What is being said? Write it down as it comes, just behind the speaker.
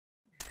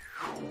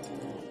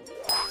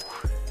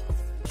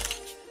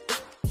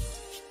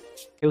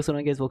Hey, what's going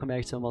on guys, welcome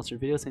back to a monster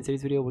video. So in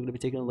today's video we're going to be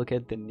taking a look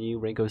at the new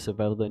Rank of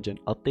Survival Engine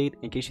update.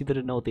 In case you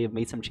didn't know, they have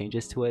made some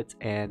changes to it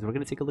and we're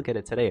going to take a look at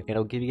it today and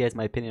I'll give you guys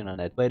my opinion on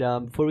it. But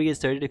before we get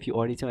started, if you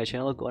are new to my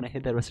channel, go on and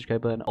hit that red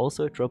subscribe button.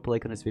 Also drop a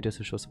like on this video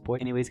to show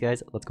support. Anyways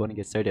guys, let's go on and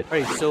get started.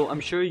 Alright, so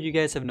I'm sure you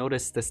guys have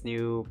noticed this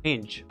new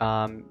change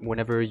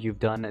whenever you've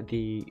done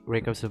the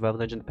Rank of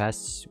Survival Engine the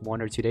past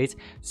 1 or 2 days.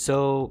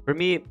 So for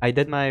me, I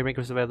did my Rank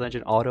of Survival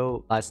Engine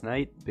auto last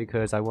night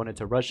because I wanted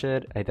to rush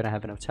it. I didn't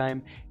have enough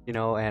time, you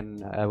know,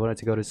 and I wanted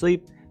to go to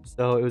sleep,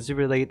 so it was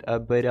super late.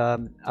 But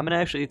I'm gonna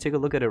actually take a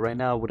look at it right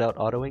now without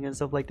autoing and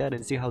stuff like that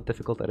and see how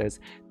difficult that is.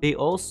 They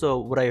also,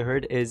 what I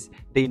heard is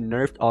they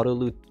nerfed auto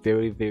loot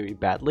very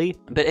badly.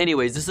 But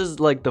anyways, this is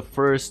like the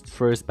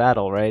first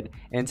battle, right?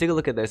 And take a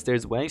look at this.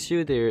 There's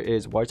Wangshu, there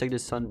is Wartech the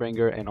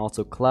Sunbringer, and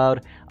also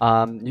Cloud.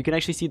 You can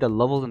actually see the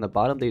levels on the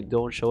bottom. They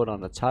don't show it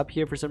on the top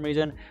here for some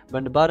reason, but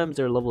on the bottoms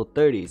they're level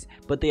 30s,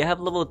 but they have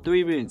level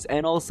 3 runes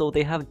and also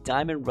they have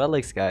diamond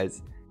relics,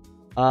 guys.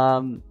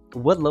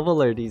 What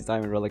level are these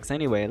diamond relics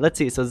anyway? Let's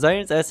see. So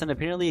Zyron's SN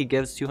apparently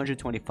gives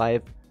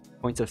 225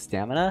 points of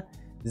stamina.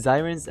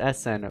 Zyron's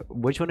SN,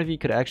 which one of you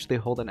could actually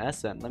hold an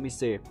SN? Let me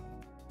see.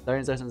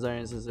 Zyron's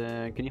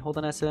SN. Can you hold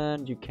an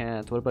SN? You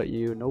can't. What about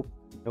you?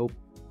 Nope.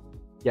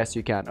 Yes,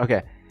 you can.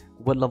 Okay,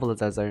 what level is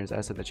that Zyron's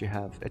SN that you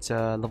have? It's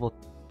a level,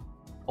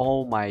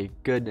 oh my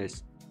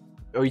goodness,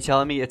 are you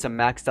telling me it's a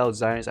maxed out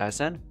Zyron's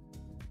SN?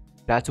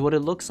 That's what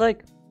it looks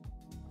like.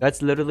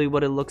 That's literally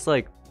what it looks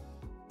like.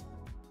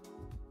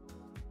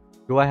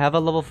 Do I have a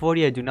level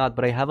 40? I do not,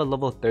 but I have a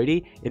level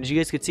 30, and as you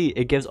guys can see,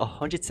 it gives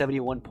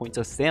 171 points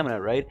of stamina,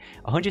 right?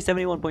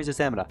 171 points of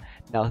stamina.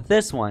 Now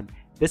this one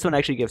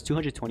actually gives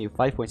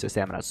 225 points of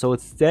stamina, so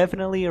it's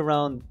definitely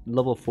around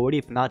level 40,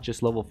 if not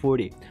just level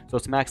 40. So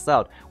it's maxed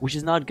out, which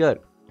is not good.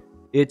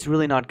 It's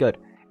really not good.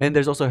 And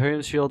there's also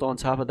Herm's Shield on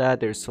top of that.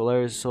 There's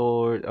Solaris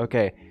Sword.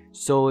 Okay,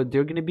 so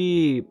they're gonna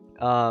be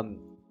a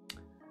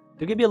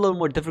little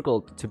more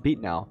difficult to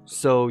beat now.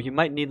 So you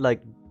might need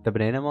like the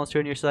banana monster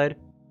on your side,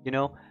 you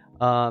know.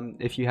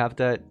 If you have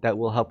that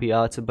will help you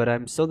out, but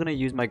I'm still gonna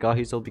use my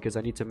Gahizel because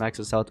I need to max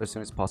this out as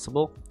soon as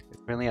possible.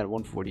 It's currently at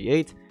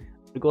 148.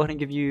 I'll go ahead and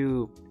give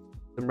you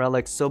some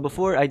relics. So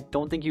before, I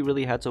don't think you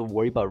really had to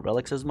worry about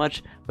relics as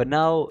much, but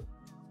now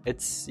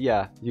it's,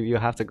 yeah, you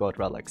have to go with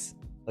relics.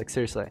 Like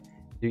seriously,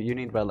 you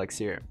need relics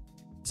here.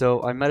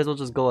 So I might as well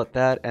just go with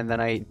that, and then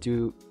I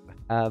do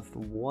have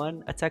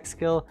one attack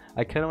skill.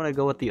 I kind of want to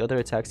go with the other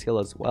attack skill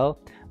as well,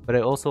 but I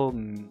also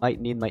might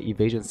need my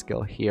evasion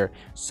skill here.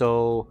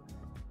 So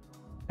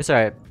it's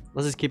alright,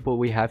 let's just keep what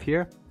we have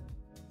here.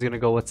 I'm gonna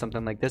go with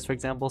something like this, for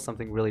example,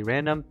 something really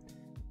random.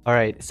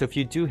 Alright, so if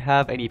you do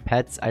have any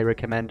pets, I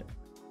recommend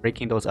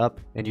breaking those up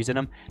and using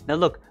them. Now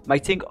look, my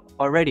tank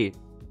already,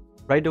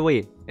 right away,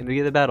 in the beginning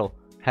of the battle,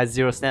 has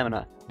 0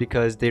 stamina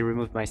because they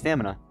removed my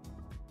stamina,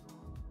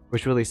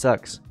 which really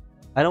sucks.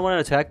 I don't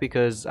want to attack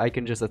because I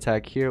can just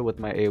attack here with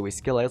my AoE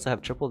skill. I also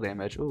have triple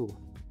damage. Ooh.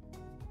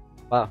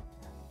 Wow.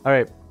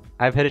 Alright,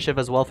 I have hit a shift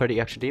as well for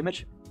the extra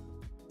damage.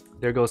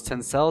 There goes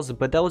 10 cells,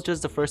 but that was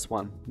just the first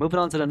one. Moving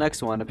on to the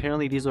next one.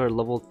 Apparently these are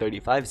level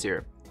 35s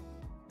here.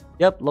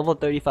 Yep, level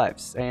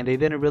 35s. And they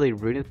didn't really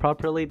rune it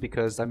properly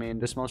because, I mean,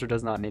 this monster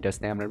does not need a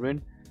stamina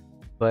rune.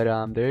 But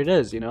there it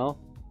is, you know.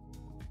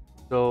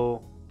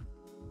 So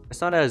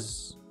it's not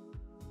as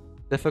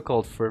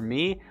difficult for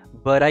me,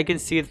 but I can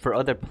see it for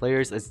other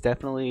players. It's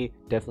definitely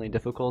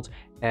difficult.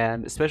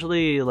 And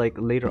especially like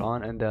later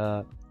on in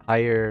the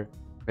higher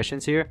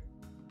missions here.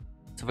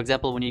 So for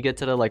example, when you get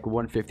to the like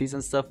 150s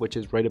and stuff, which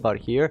is right about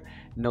here,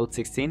 note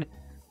 16,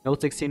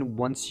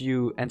 once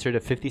you enter the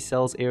 50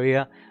 cells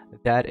area,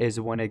 that is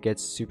when it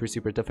gets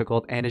super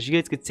difficult. And as you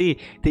guys can see,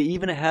 they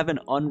even have an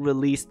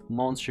unreleased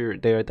monster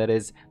there that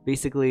is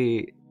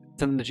basically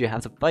something that you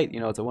have to fight, you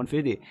know. It's a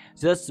 150,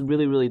 so that's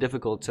really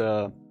difficult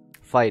to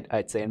fight,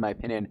 I'd say, in my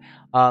opinion.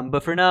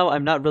 But for now,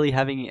 I'm not really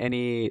having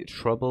any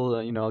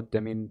trouble, you know. I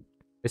mean,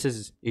 this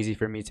is easy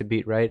for me to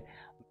beat, right?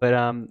 But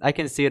I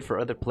can see it for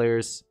other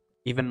players.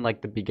 Even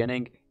like the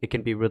beginning, it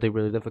can be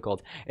really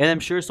difficult, and I'm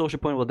sure Social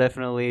Point will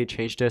definitely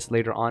change this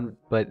later on,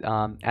 but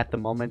at the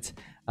moment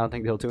I don't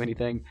think they'll do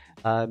anything.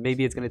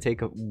 Maybe it's gonna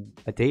take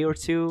a day or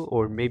two,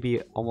 or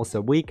maybe almost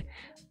a week,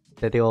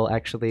 that they'll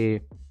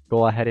actually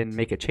go ahead and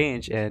make a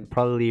change and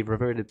probably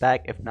revert it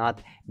back, if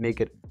not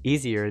make it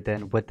easier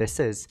than what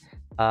this is.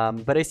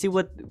 But I see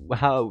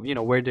how, you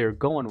know, where they're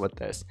going with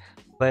this,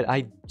 but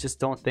I just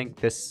don't think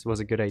this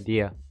was a good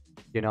idea.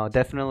 You know,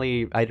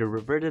 definitely either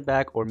revert it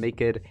back or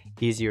make it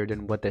easier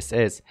than what this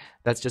is.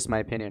 That's just my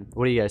opinion.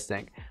 What do you guys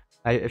think?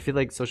 I feel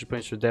like Social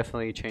Point should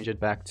definitely change it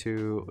back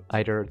to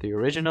either the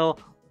original,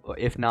 or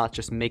if not,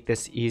 just make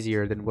this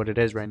easier than what it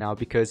is right now.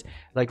 Because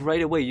like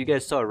right away, you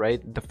guys saw, right,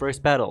 the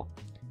first battle,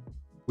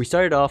 we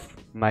started off,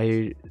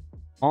 my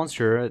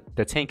monster,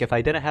 the tank, if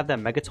I didn't have that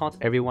Mega Taunt,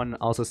 everyone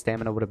else's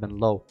stamina would have been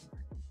low.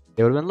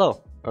 It would have been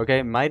low.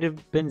 Okay, might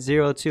have been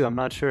 0 too, I'm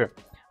not sure,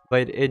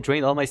 but it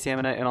drained all my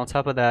stamina. And on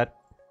top of that,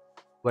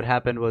 what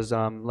happened was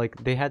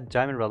like they had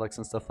diamond relics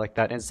and stuff like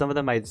that, and some of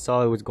them I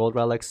saw it was gold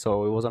relics,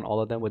 so it wasn't all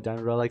of them with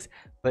diamond relics.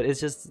 But it's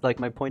just like,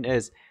 my point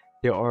is,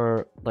 there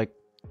are like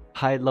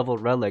high level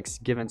relics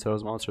given to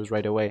those monsters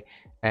right away.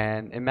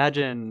 And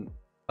imagine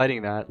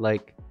fighting that,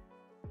 like,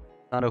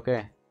 not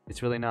okay.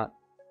 It's really not.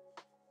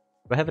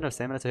 Do I have enough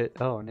stamina to hit?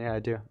 Oh, yeah, I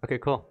do. Okay,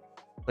 cool.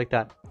 Like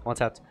that. One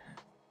tapped.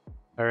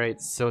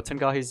 Alright, so 10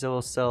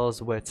 Gahizo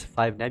cells with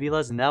 5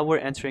 Nebulas. Now we're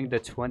entering the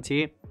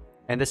 20.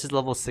 And this is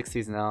level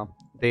 60s now.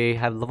 They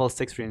have level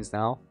 6 runes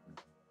now.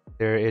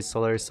 There is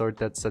Solar Sword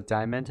that's a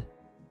diamond.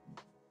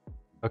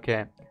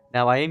 Okay.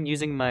 Now I am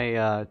using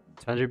my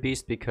Thunder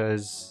Beast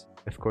because,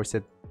 of course,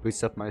 it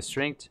boosts up my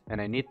strength. And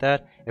I need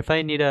that. If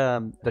I need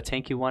the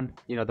tanky one,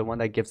 you know, the one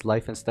that gives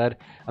life instead.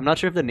 I'm not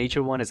sure if the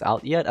nature one is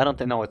out yet. I don't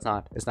think. No, it's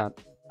not. It's not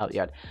out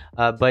yet.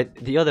 But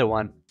the other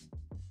one,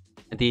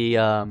 the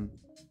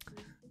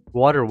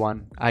water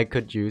one, I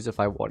could use if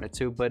I wanted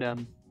to, but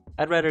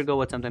I'd rather go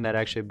with something that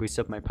actually boosts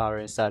up my power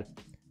instead.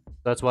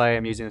 That's why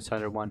I'm using the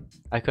thunder one.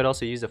 I could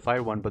also use the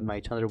fire one, but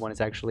my thunder one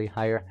is actually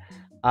higher.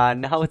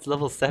 Now it's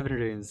level 7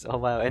 runes. Oh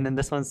wow, and then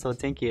this one's so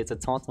tanky, it's a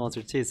taunt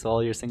monster too, so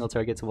all your single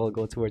targets will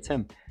go towards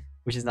him,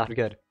 which is not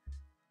good.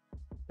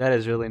 That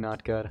is really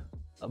not good.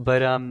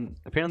 But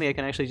apparently I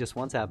can actually just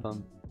one tap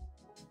him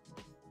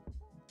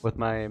with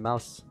my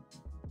mouse.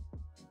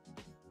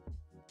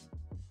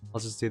 I'll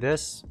just do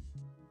this.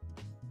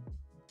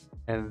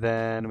 And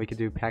then we could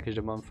do package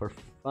them on for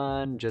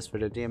fun, just for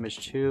the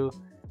damage too.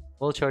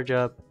 We'll charge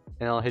up,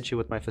 and I'll hit you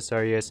with my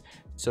Fesarius.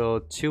 So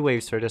 2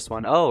 waves for this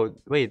one. Oh,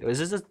 wait, is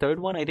this the third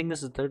one? I think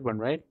this is the third one,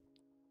 right?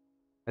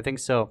 I think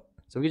so.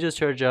 So we just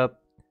charge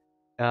up,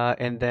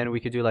 and then we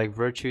could do like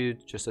Virtue,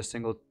 just a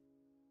single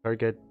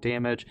target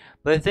damage.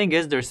 But the thing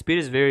is, their speed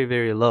is very,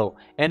 very low.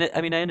 And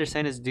I mean, I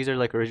understand these are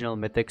like original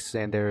mythics,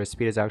 and their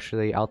speed is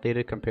actually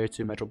outdated compared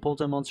to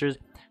Metropolitan monsters.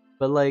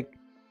 But like,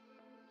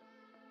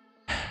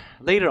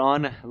 later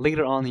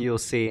on you'll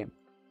see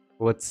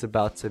what's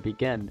about to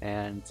begin,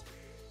 and it's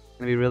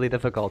gonna be really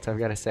difficult. I've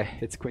gotta say,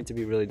 it's going to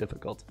be really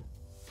difficult.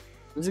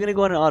 I'm just gonna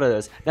go ahead and auto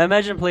this. Now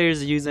imagine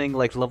players using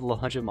like level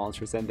 100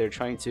 monsters and they're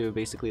trying to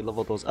basically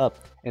level those up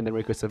in the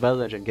Request of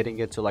Village and getting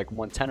it to like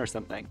 110 or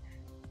something.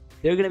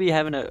 They're gonna be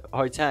having a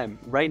hard time.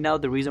 Right now,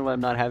 the reason why I'm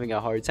not having a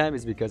hard time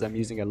is because I'm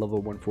using a level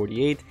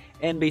 148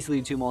 and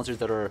basically 2 monsters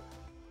that are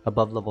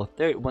above level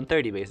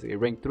 130, basically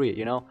rank 3,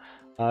 you know.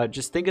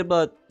 Just think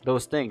about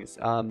those things.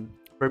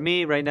 For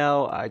me right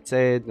now, I'd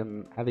say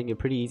I'm having a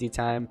pretty easy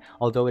time,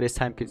 although it is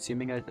time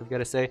consuming, I've got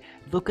to say.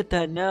 Look at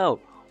that now.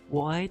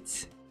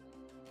 What?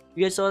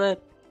 You guys saw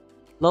that?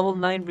 Level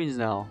 9 runes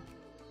now.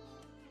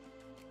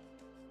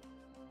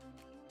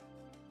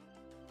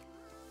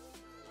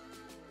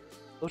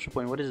 Social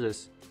point, what is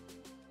this?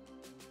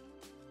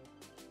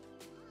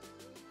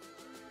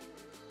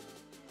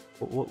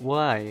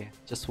 Why?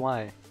 Just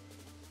why?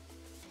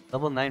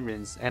 Level 9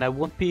 runes, and I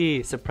won't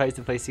be surprised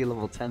if I see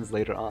level 10s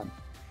later on.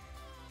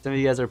 Some of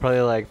you guys are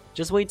probably like,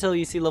 just wait till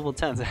you see level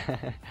 10s.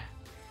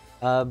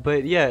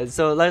 But yeah,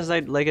 so last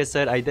night, like I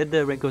said, I did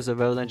the Wrinkles of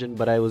Survival Engine,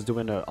 but I was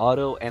doing an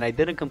auto, and I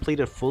didn't complete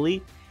it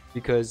fully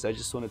because I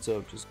just wanted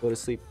to just go to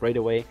sleep right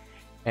away.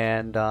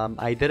 And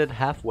I did it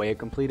halfway. I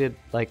completed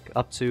like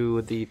up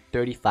to the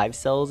 35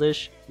 cells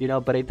ish, you know,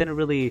 but I didn't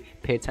really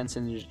pay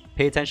attention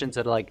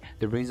to like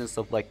the runes and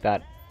stuff like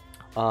that.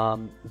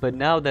 But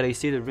now that I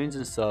see the runes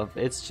and stuff,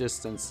 it's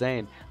just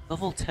insane.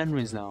 Level 10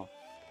 runes now.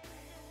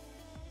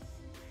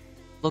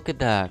 Look at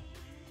that.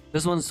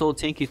 This one's so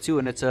tanky too,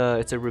 and it's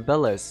a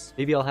rebellious.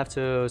 Maybe I'll have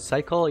to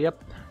cycle.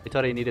 Yep. I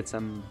thought I needed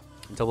some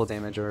double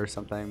damage or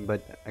something,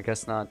 but I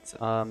guess not.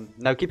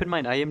 Now keep in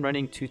mind, I am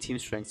running 2 team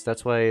strengths.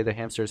 That's why the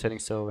hamster is hitting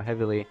so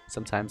heavily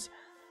sometimes.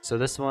 So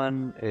this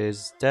one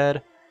is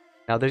dead.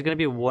 Now there's gonna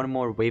be one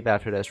more wave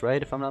after this,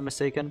 right? If I'm not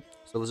mistaken.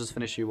 So let's just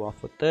finish you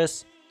off with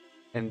this.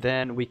 And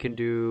then we can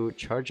do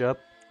charge up.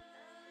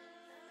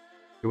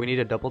 Do we need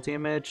a double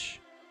damage?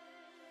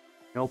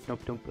 Nope,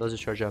 nope, nope. Let's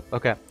just charge up.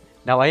 Okay.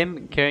 Now I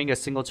am carrying a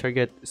single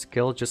target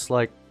skill just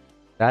like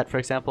that, for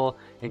example,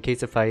 in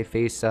case if I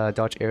face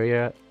dodge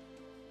area.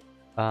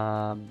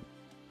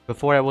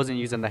 Before I wasn't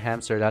using the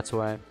hamster, that's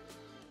why.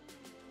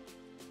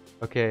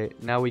 Okay,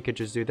 now we could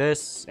just do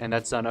this, and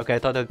that's done. Okay, I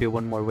thought that'd be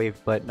one more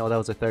wave, but no, that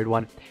was the third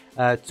one.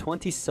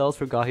 20 cells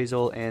for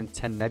Gahizol and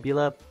 10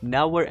 Nebula.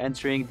 Now we're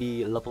entering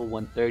the level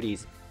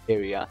 130s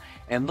area,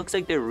 and looks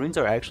like their runes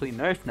are actually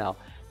nerfed now.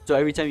 So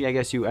every time I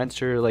guess you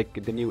enter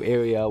like the new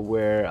area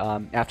where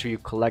after you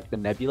collect the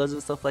nebulas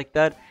and stuff like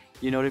that,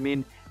 you know what I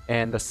mean,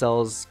 and the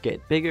cells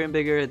get bigger and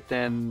bigger,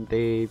 then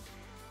they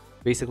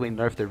basically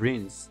nerf the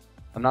runes.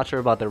 I'm not sure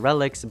about the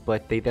relics,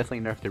 but they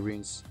definitely nerf the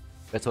runes.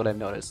 That's what I've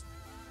noticed.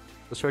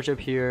 Let's charge up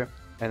here,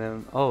 and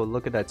then oh,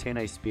 look at that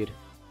Tainai speed.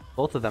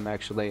 Both of them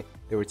actually,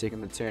 they were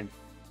taking the turn.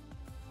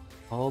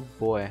 Oh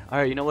boy.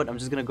 Alright, you know what, I'm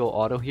just gonna go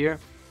auto here.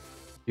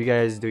 You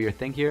guys do your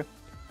thing here.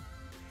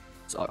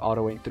 It's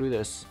autoing through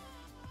this.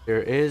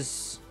 There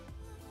is,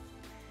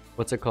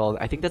 what's it called?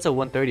 I think that's a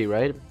 130,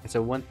 right? It's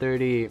a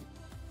 130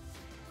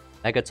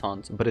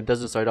 megatons, but it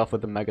doesn't start off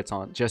with the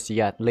megaton just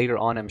yet. Later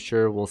on, I'm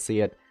sure we'll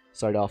see it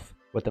start off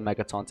with the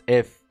megatons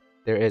if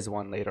there is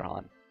one later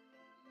on.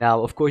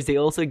 Now, of course, they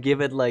also give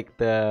it like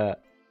the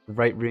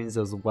right runes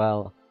as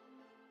well.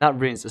 Not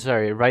runes,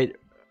 sorry, right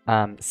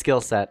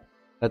skill set.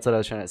 That's what I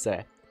was trying to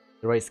say.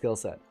 The right skill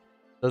set.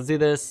 Let's do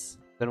this.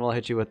 Then we'll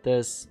hit you with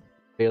this.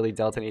 Barely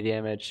dealt any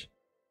damage.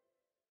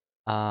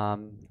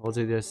 We'll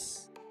do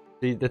this.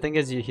 The thing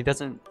is, he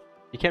doesn't.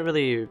 You can't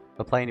really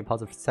apply any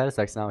positive side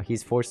effects now.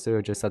 He's forced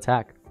to just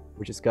attack,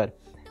 which is good.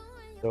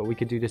 So we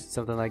could do this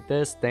something like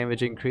this.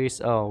 Damage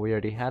increase. Oh, we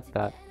already had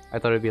that. I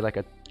thought it'd be like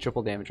a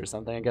triple damage or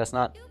something. I guess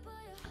not.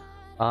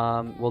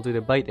 We'll do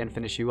the bite and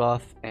finish you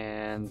off,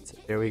 and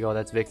there we go.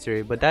 That's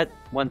victory. But that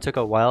one took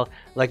a while.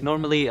 Like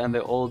normally on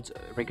the old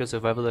Rinko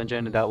survival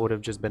engine, that would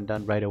have just been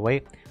done right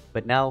away.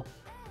 But now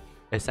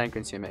it's time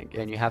consuming,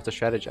 and you have to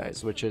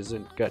strategize, which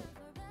isn't good.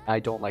 I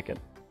don't like it.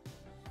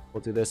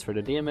 We'll do this for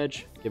the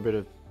damage. Get rid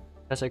of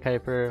Tessek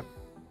Hyper.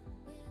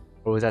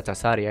 Or was that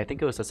Tasari? I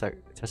think it was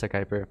Tessek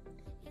Hyper.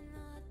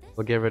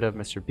 We'll get rid of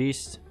Mr.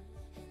 Beast.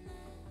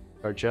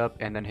 Charge up,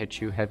 and then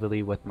hit you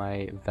heavily with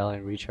my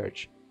Valiant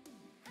Recharge.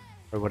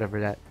 Or whatever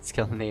that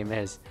skill name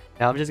is.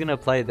 Now I'm just gonna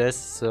apply this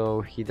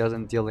so he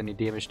doesn't deal any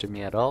damage to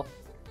me at all.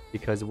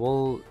 Because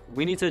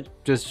we need to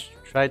just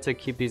try to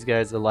keep these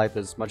guys alive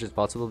as much as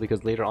possible,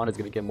 because later on it's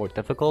gonna get more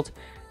difficult.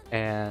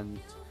 And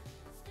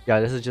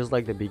yeah, this is just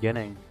like the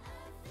beginning.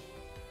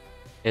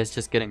 It's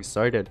just getting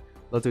started.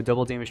 Let's do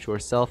double damage to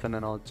ourselves, and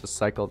then I'll just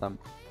cycle them.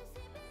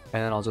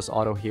 And then I'll just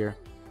auto here.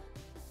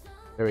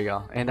 There we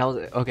go. And that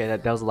was okay.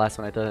 That was the last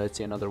one. I thought I'd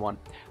see another one.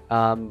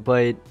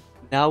 But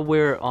now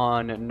we're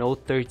on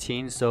node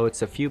 13, so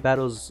it's a few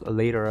battles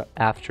later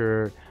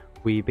after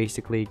we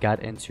basically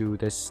got into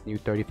this new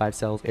 35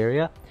 cells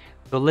area.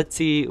 So let's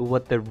see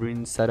what the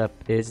rune setup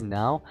is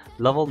now.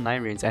 Level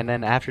 9 runes, and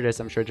then after this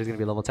I'm sure there's gonna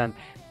be level 10.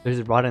 There's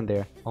a rod in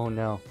there. Oh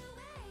no.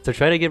 So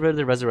try to get rid of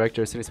the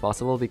resurrector as soon as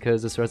possible,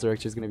 because this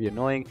resurrector is gonna be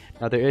annoying.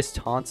 Now there is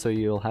taunt, so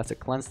you'll have to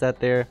cleanse that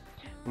there.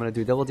 I'm gonna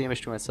do double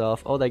damage to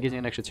myself. Oh, that gives me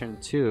an extra turn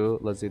too.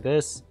 Let's do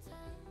this.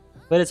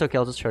 But it's okay,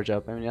 I'll just charge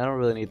up. I mean, I don't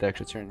really need the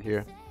extra turn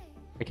here.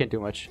 I can't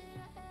do much.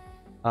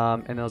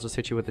 And then I'll just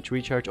hit you with the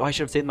recharge. Oh, I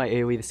should have saved my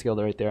AoE skill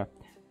right there.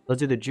 Let's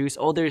do the juice.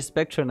 Oh, there's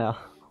Spectra now.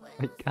 Oh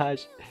my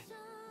gosh.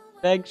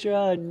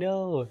 Spectra,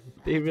 no.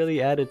 They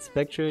really added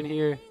Spectra in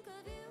here.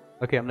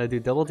 Okay, I'm gonna do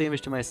double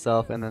damage to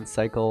myself and then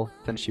cycle,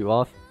 finish you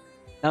off.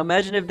 Now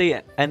imagine if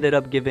they ended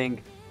up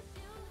giving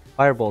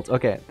Firebolt.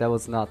 Okay, that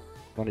was not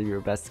one of your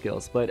best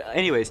skills. But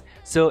anyways,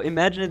 so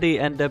imagine if they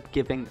end up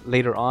giving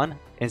later on,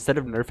 instead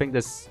of nerfing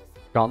this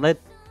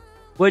gauntlet,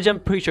 which I'm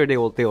pretty sure they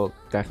will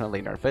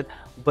definitely nerf it,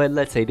 but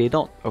let's say they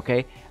don't,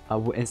 okay?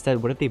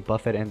 Instead, what if they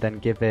buff it and then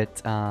give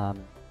it, what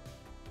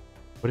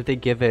if they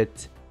give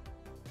it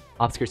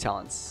Obscure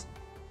Talents?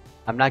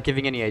 I'm not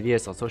giving any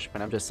ideas on social,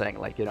 but I'm just saying,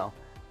 like, you know,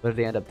 what if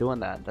they end up doing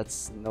that?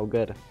 That's no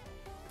good.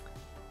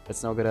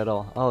 That's no good at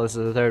all. Oh, this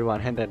is the third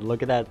one, and then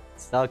look at that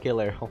Style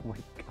Killer. Oh my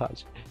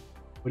gosh.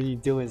 What are you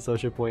doing,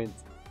 Social Point?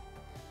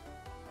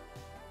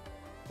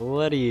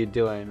 What are you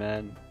doing,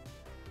 man?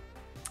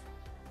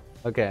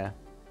 Okay.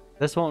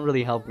 This won't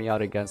really help me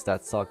out against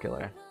that Style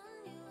Killer.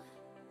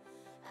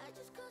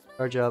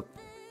 Charge up.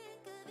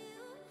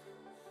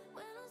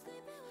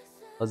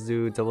 Let's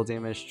do double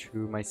damage to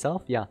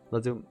myself. Yeah,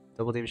 let's do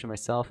double damage to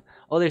myself.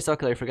 Oh, there's Style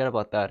Killer. I forgot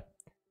about that.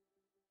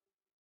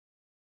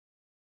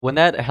 When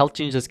that health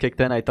change just kicked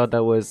in, I thought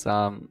that was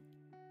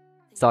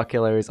Style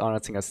Killer's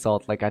Honoring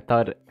Assault. Like, I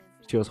thought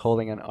she was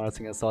holding an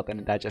Honoring Assault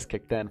and that just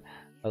kicked in.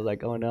 I was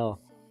like, oh no.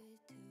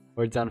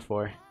 We're done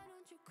for.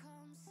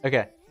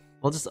 Okay.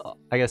 We'll just,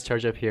 I guess,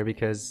 charge up here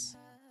because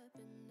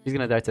she's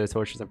gonna die to the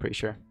torches, I'm pretty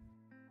sure.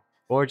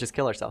 Or just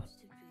kill herself.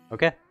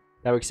 Okay,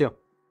 that works too.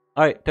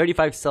 Alright,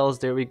 35 cells,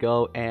 there we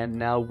go. And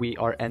now we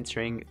are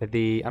entering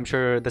the, I'm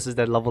sure this is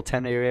the level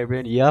 10 area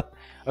we're in. Yep.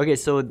 Okay,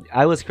 so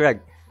I was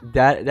correct.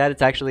 That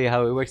is actually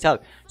how it works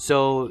out.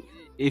 So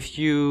if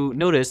you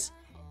notice,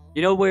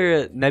 you know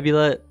where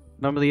Nebula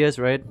normally is,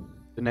 right?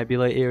 The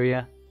Nebula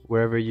area,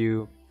 wherever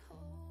you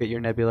get your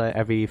Nebula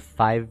every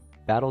 5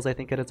 battles, I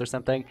think it is, or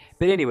something.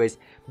 But anyways,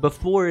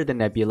 before the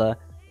Nebula,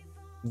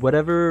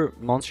 whatever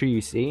monster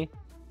you see,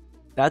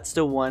 that's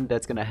the one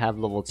that's gonna have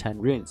level 10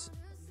 runes.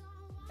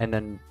 And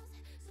then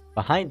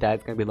behind that,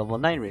 it's gonna be level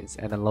 9 runes,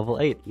 and then level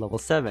 8, level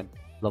 7,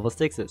 level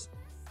 6s.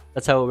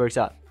 That's how it works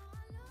out.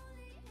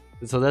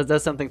 So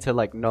that's something to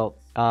like note.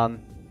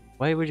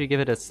 Why would you give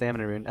it a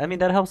stamina rune? I mean,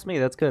 that helps me,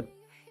 that's good.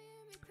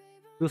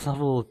 Who's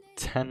level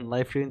 10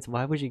 life runes?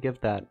 Why would you give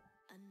that?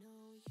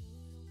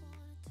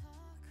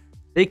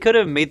 They could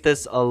have made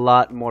this a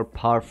lot more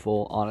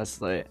powerful,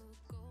 honestly.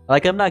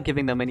 Like, I'm not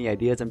giving them any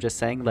ideas, I'm just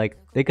saying, like,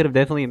 they could have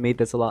definitely made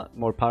this a lot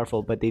more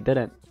powerful, but they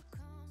didn't.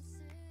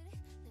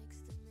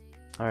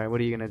 Alright, what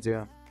are you gonna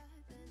do?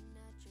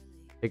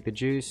 Take the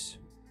juice.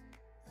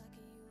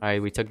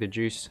 Alright, we took the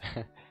juice.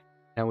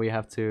 And we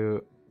have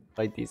to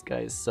fight these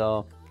guys,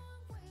 so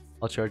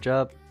I'll charge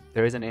up.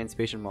 There is an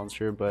anticipation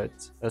monster, but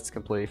that's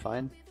completely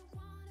fine.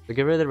 So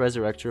get rid of the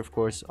resurrector, of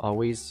course.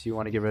 Always you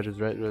want to get rid of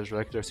the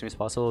resurrector as soon as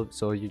possible,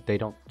 so they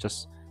don't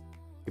just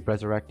keep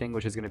resurrecting,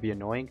 which is going to be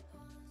annoying.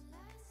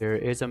 There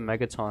is a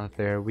megaton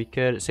there. We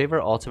could save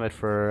our ultimate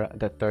for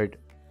the third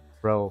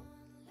row,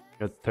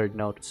 the third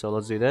node. So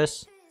let's do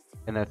this.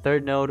 And the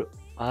third node,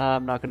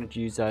 I'm not going to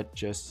use that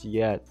just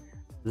yet.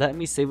 Let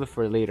me save it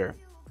for later.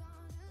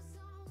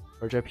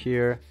 Charge up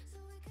here.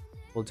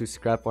 We'll do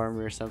scrap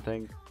armor or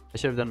something. I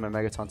should have done my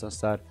megatons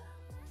instead.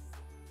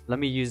 Let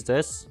me use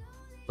this.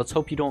 Let's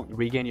hope you don't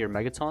regain your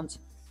megatons.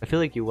 I feel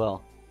like you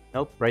will.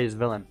 Nope, right is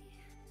villain.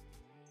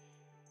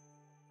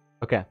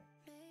 Okay.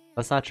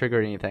 Let's not trigger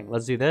anything.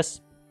 Let's do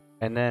this.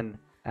 And then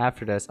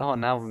after this. Oh,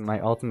 now my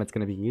ultimate's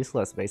gonna be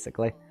useless,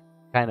 basically.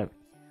 Kind of.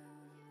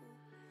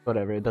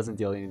 Whatever, it doesn't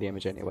deal any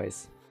damage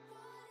anyways.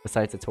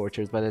 Besides the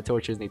tortures. But the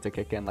tortures need to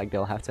kick in. Like,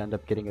 they'll have to end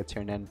up getting a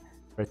turn in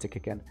for it to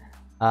kick in.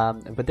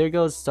 But there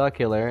goes Stock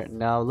Killer.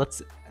 Now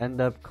let's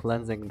end up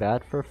cleansing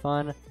that for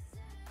fun.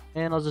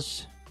 And I'll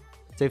just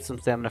save some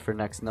stamina for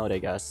next node, I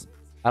guess.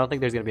 I don't think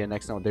there's gonna be a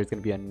next node. There's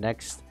gonna be a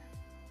next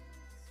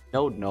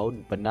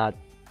node, but not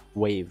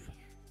wave.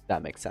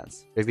 That makes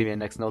sense. There's gonna be a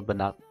next node, but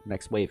not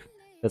next wave.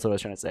 That's what I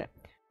was trying to say.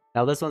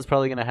 Now this one's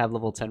probably gonna have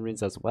level 10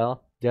 runes as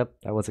well. Yep,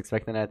 I was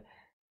expecting it.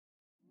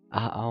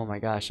 Oh my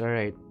gosh,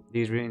 alright.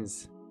 These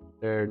runes,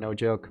 they're no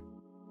joke.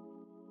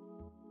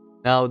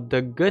 Now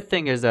the good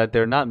thing is that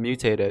they're not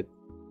mutated.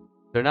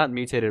 They're not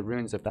mutated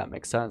runes, if that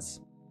makes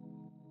sense.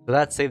 So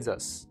that saves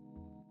us.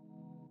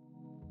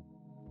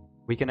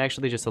 We can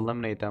actually just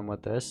eliminate them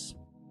with this.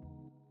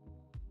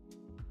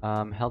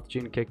 Health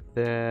gene kicked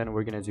in.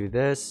 We're gonna do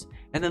this,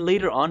 and then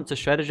later on, to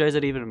strategize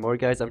it even more,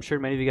 guys, I'm sure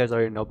many of you guys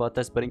already know about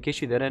this, but in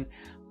case you didn't,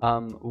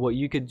 what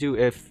you could do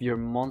if your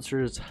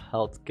monster's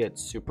health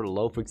gets super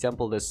low, for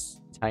example this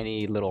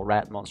tiny little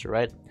rat monster,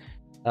 right?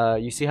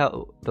 You see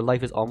how the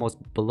life is almost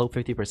below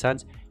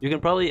 50%? You can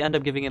probably end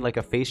up giving it like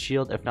a face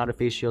shield, if not a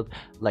face shield,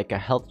 like a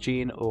health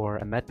gene or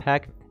a med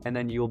pack, and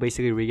then you will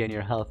basically regain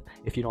your health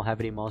if you don't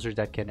have any monsters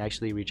that can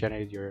actually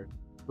regenerate your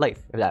life,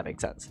 if that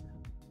makes sense.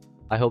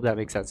 I hope that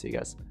makes sense to you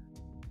guys.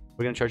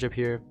 We're gonna charge up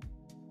here.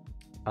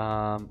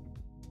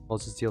 We'll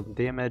just deal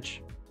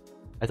damage.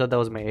 I thought that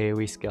was my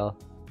AoE skill.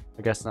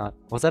 I guess not.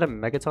 Was that a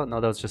megaton?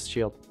 No, that was just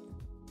shield.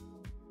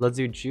 Let's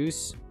do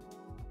juice,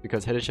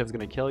 because hidden shift's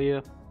gonna kill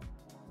you.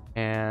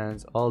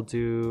 And I'll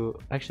do...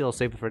 Actually, I'll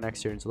save it for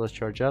next turn. So let's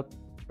charge up.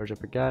 Charge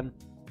up again.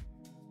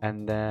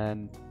 And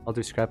then I'll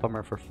do scrap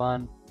armor for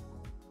fun.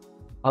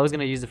 I was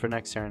gonna use it for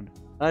next turn.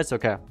 No, it's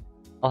okay.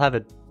 I'll have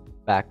it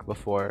back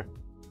before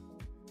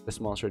this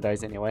monster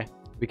dies anyway.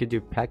 We could do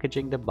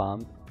packaging the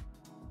bomb.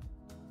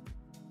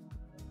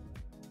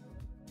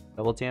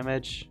 Double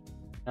damage.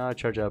 No,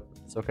 charge up.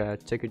 It's okay.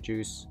 Take a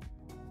juice.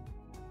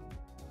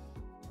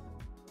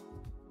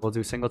 We'll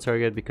do single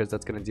target because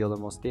that's gonna deal the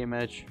most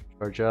damage.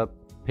 Charge up.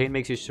 Pain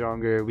makes you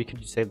stronger. We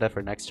could save that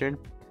for next turn,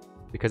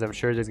 because I'm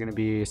sure there's gonna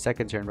be a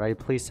second turn, right?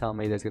 Please tell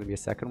me there's gonna be a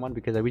second one,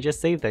 because we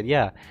just saved that,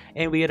 yeah.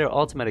 And we get our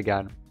ultimate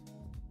again.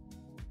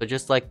 So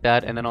just like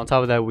that, and then on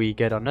top of that, we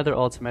get another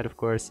ultimate, of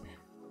course.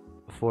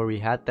 Before we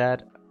had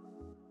that,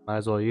 might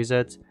as well use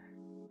it.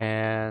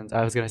 And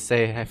I was gonna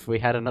say, if we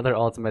had another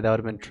ultimate, that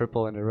would have been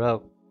triple in a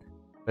row.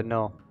 But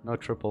no, no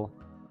triple.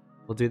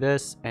 We'll do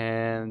this,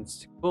 and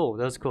cool,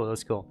 that was cool, that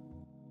was cool.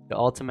 The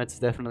ultimates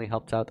definitely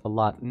helped out a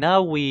lot.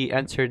 Now we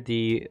entered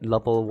the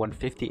level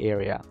 150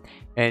 area,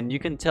 and you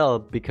can tell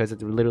because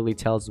it literally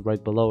tells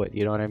right below it,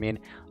 you know what I mean?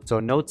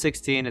 So node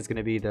 16 is going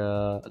to be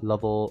the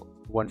level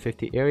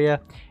 150 area,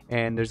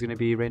 and there's going to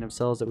be random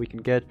cells that we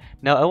can get.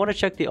 Now I want to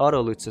check the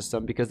auto loot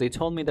system, because they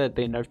told me that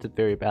they nerfed it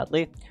very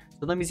badly.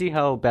 So let me see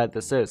how bad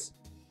this is.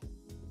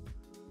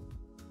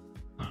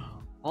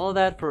 All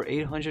that for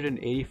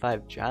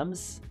 885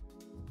 gems?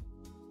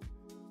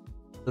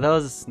 So that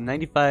was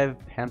 95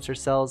 hamster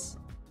cells,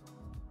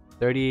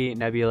 30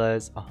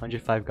 nebulas,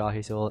 105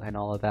 gahi soul, and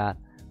all of that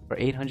for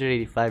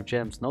 885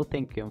 gems. No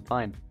thank you, I'm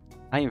fine.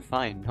 I am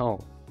fine, no.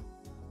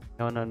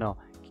 No, no, no.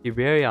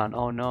 Cuberion,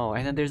 oh no.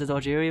 And then there's a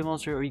Dodgeria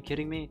monster, are you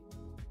kidding me?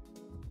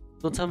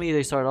 Don't tell me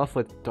they started off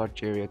with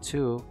Dodgeria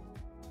too.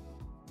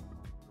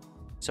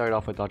 Started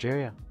off with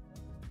Dodgeria.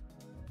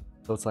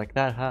 So it's like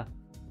that, huh?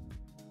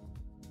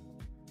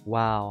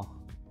 Wow.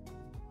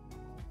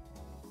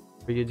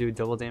 We could do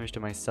double damage to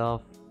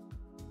myself.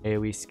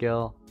 AoE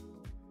skill.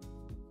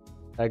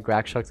 That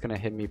Grak Shock's gonna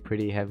hit me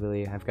pretty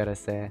heavily, I've gotta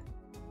say.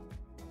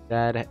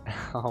 That,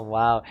 oh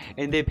wow.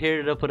 And they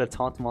paired it up with a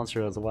taunt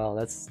monster as well.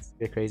 That's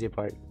the crazy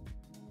part.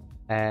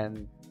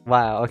 And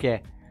wow,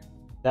 okay.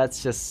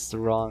 That's just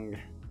wrong.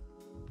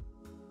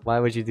 Why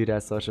would you do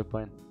that, Social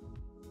Point?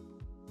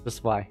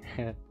 Just why?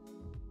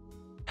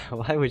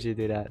 Why would you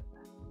do that?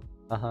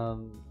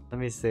 Let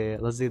me see.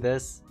 Let's do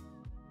this.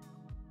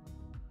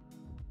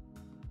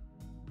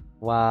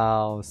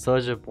 Wow,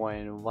 Soldier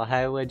Point.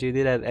 Why would you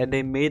do that? And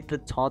they made the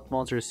taunt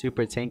monster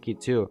super tanky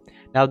too.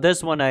 Now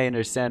this one I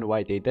understand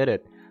why they did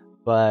it,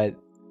 but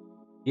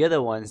the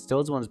other ones,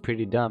 those ones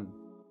pretty dumb.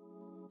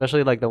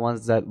 Especially like the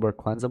ones that were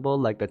cleansable,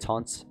 like the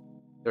taunts.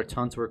 Their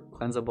taunts were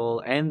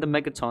cleansable, and the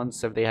mega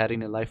taunts, if they had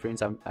any life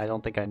runes, I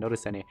don't think I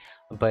noticed any.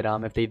 But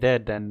if they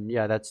did, then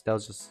yeah, that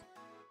was just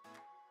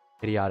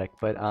idiotic.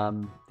 But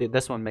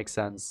this one makes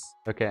sense.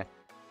 Okay.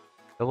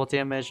 Double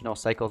damage, no,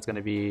 cycle's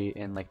gonna be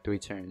in like 3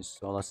 turns,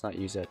 so let's not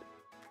use it.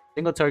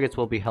 Single targets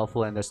will be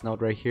helpful in this node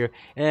right here.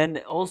 And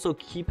also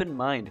keep in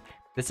mind,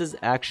 this is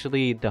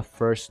actually the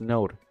first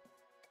node.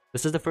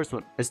 This is the first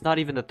one. It's not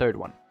even the third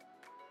one.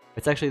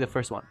 It's actually the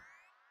first one.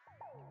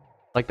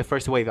 Like the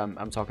first wave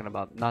I'm talking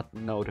about, not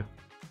node.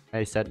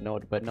 I said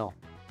node, but no.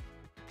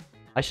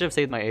 I should have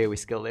saved my AoE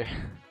skill there.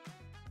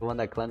 The one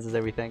that cleanses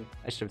everything.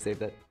 I should have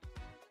saved it.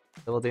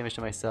 Double damage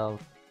to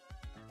myself.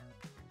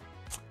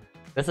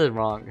 This is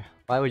wrong.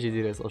 Why would you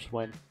do this,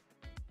 Oshwin?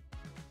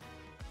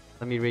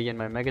 Let me regain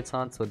my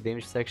Megaton, so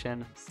damage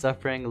section.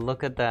 Suffering,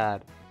 look at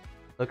that.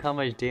 Look how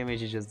much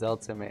damage you just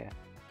dealt to me.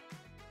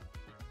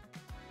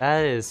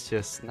 That is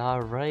just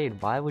not right.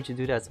 Why would you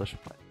do that,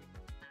 Oshwin?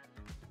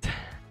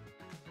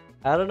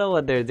 I don't know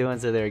what they're doing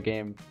to their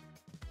game.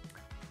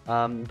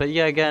 But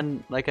yeah,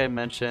 again, like I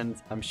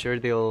mentioned, I'm sure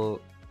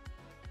they'll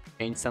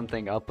change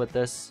something up with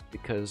this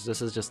because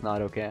this is just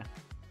not okay.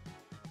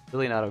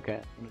 Really not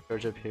okay. I'm gonna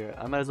charge up here.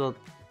 I might as well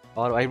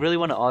auto. I really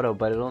want to auto,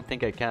 but I don't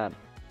think I can.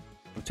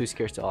 I'm too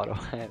scared to auto.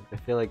 I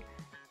feel like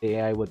the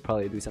AI would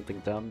probably do something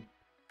dumb.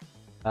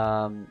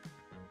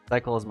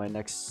 Cycle is my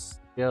next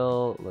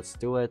skill. Let's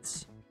do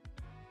it.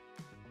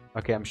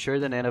 Okay, I'm sure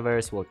the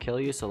nanovirus will kill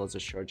you, so let's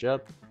just charge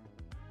up.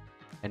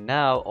 And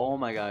now, oh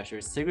my gosh,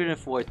 there's Sigurd and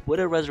Fourth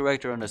with a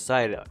Resurrector on the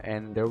side,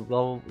 and they're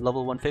level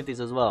 150s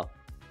as well.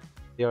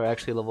 They are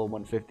actually level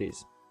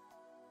 150s.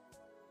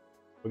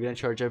 We're gonna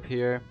charge up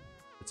here.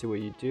 Let's see what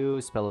you do.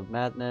 Spell of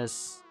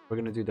Madness. We're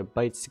gonna do the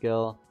Bite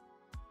skill.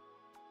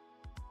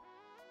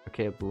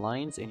 Okay,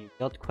 blinds, and you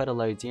dealt quite a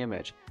lot of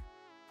damage.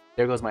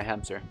 There goes my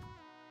hamster.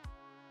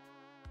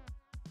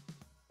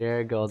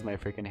 There goes my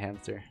freaking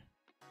hamster.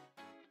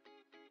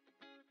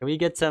 Can we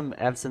get some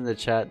F's in the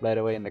chat, by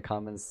the way, in the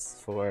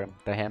comments for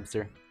the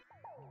hamster?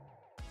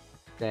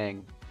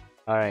 Dang.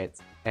 Alright,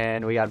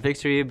 and we got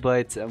victory,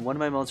 but one of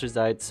my monsters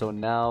died, so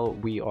now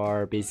we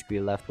are basically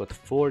left with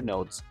 4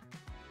 nodes.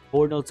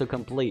 4 nodes to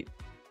complete,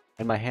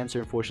 and my hamster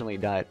unfortunately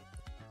died.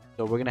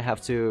 So we're gonna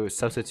have to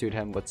substitute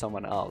him with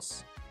someone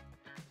else.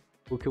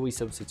 Who can we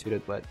substitute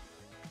it with?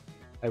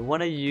 I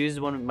want to use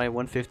one of my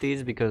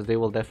 150s because they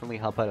will definitely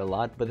help out a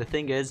lot, but the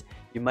thing is,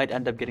 you might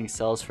end up getting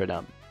cells for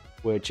them,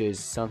 which is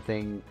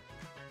something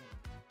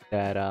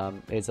that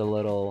is a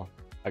little,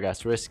 I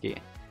guess, risky.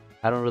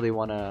 I don't really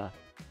want to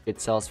get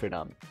cells for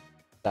them,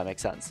 if that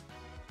makes sense.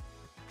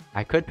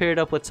 I could pair it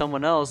up with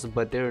someone else,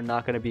 but they're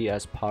not going to be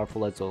as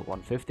powerful as those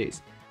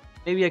 150s.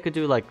 Maybe I could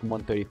do like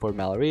 134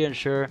 Mallory,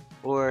 sure,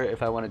 or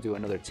if I want to do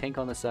another tank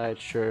on the side,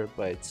 sure,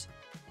 but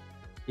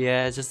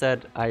yeah, it's just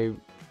that I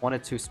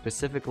wanted to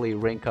specifically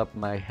rank up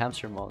my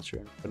hamster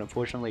monster, but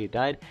unfortunately it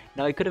died.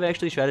 Now I could have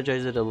actually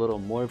strategized it a little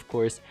more, of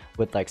course,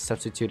 with like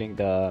substituting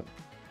the,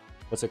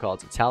 what's it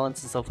called, the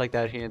talents and stuff like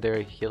that here and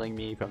there, healing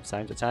me from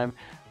time to time,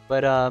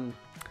 but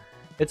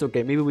it's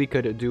okay. Maybe we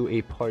could do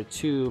a part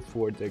 2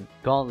 for the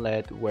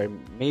gauntlet where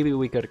maybe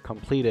we could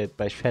complete it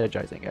by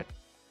strategizing it.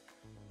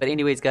 But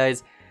anyways,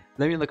 guys,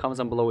 let me know in the comments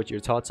down below what your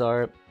thoughts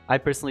are. I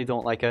personally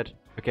don't like it.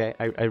 Okay,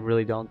 I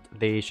really don't.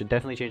 They should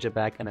definitely change it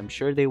back, and I'm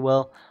sure they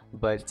will,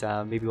 but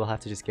maybe we'll have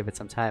to just give it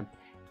some time.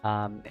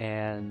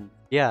 And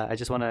yeah, I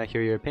just want to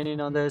hear your opinion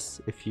on this.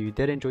 If you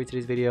did enjoy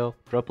today's video,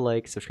 drop a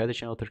like, subscribe to the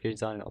channel,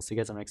 notifications on, and I'll see you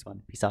guys on the next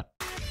one. Peace out.